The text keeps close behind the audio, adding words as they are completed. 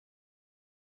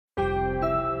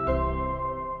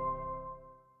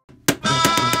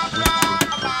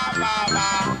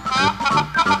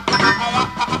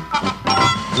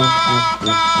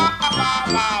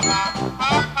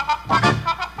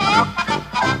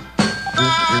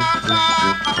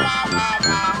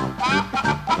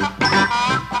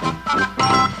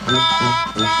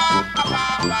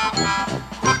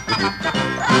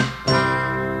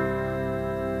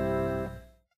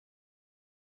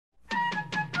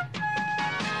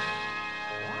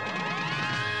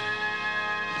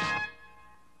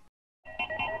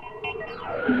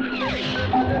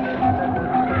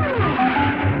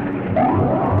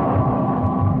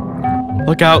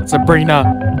Look out, Sabrina!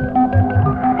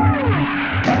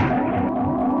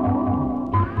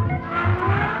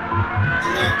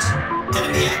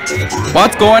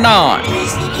 What's going on?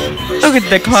 Look at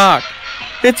the clock!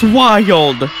 It's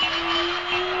wild!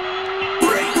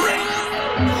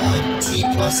 T+2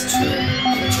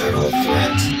 internal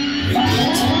threat.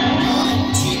 Repeat.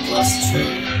 T+2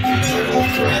 internal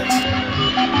threat.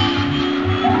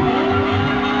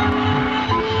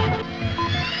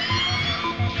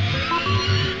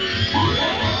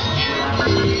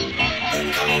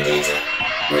 Incoming data.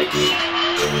 Repeat.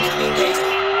 Incoming data.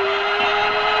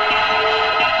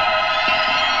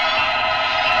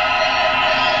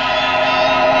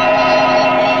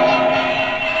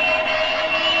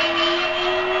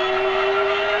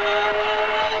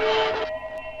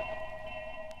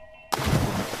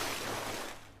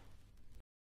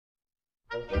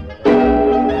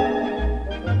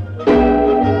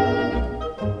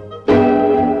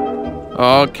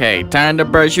 Okay, time to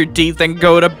brush your teeth and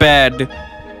go to bed.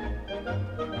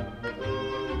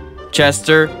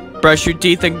 Chester, brush your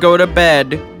teeth and go to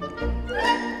bed.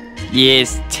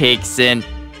 Yes, Tigson.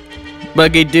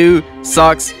 Buggy Doo,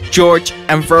 Socks, George,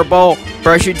 and Furball,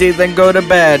 brush your teeth and go to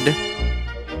bed.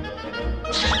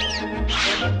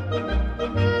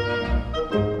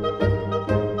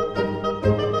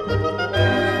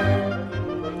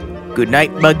 Good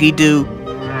night, Buggy Doo.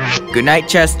 Good night,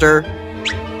 Chester.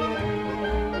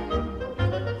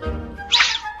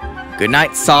 Good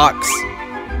night, Socks.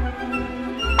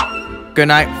 Good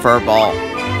night, Furball.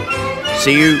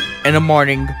 See you in the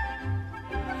morning.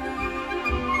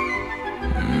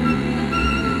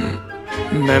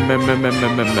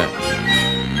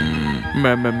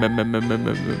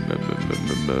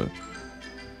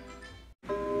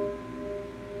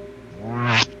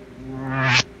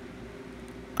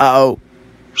 Uh-oh.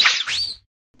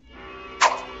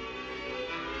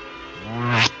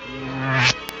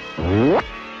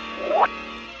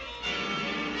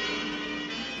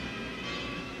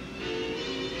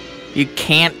 You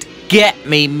can't get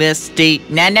me, Misty.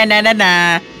 Nah, nah, nah, nah,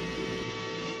 nah.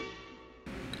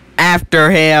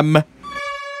 After him.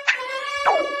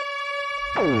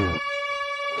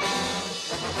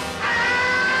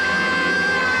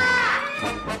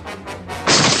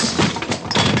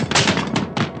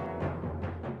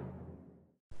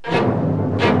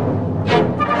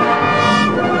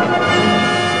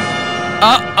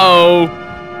 Uh-oh.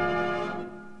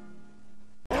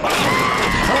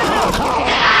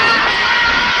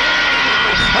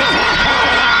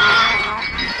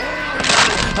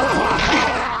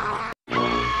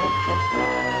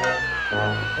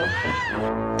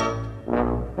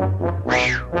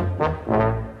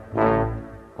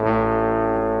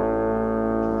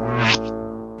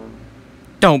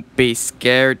 Don't be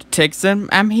scared, Tigson.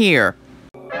 I'm here.